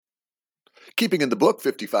Keeping in the book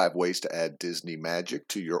 55 Ways to Add Disney Magic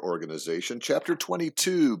to Your Organization, Chapter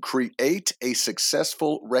 22, Create a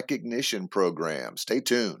Successful Recognition Program. Stay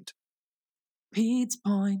tuned. Pete's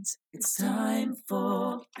Points. It's time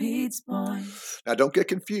for Pete's Points. Now, don't get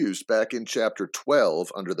confused. Back in Chapter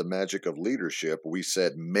 12, under the magic of leadership, we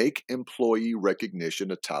said make employee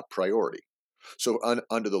recognition a top priority. So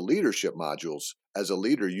under the leadership modules, as a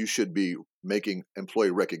leader, you should be making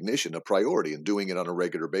employee recognition a priority and doing it on a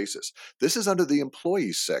regular basis. This is under the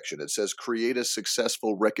employees section. It says create a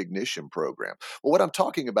successful recognition program. Well, what I'm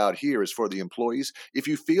talking about here is for the employees. If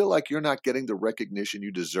you feel like you're not getting the recognition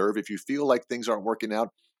you deserve, if you feel like things aren't working out,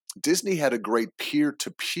 Disney had a great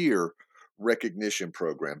peer-to-peer recognition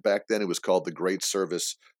program. Back then, it was called the Great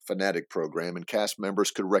Service Fanatic Program, and cast members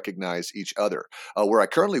could recognize each other. Where I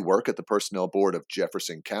currently work at the Personnel Board of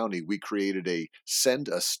Jefferson County, we created a Send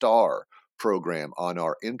a Star program on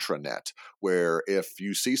our intranet, where if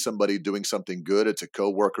you see somebody doing something good, it's a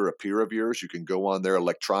coworker, a peer of yours, you can go on there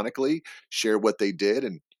electronically, share what they did,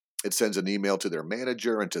 and it sends an email to their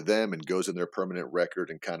manager and to them and goes in their permanent record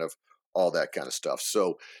and kind of all that kind of stuff.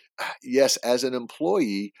 So, yes, as an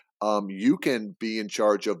employee, you can be in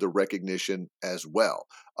charge of the recognition as well.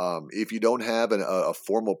 If you don't have a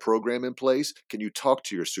formal program in place, can you talk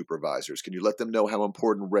to your supervisors? Can you let them know how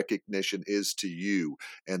important recognition is to you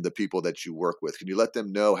and the people that you work with? Can you let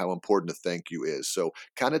them know how important a thank you is? So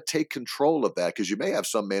kind of take control of that, because you may have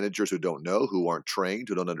some managers who don't know, who aren't trained,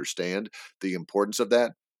 who don't understand the importance of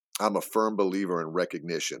that. I'm a firm believer in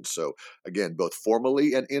recognition. So again, both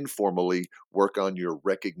formally and informally, work on your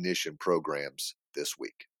recognition programs this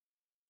week.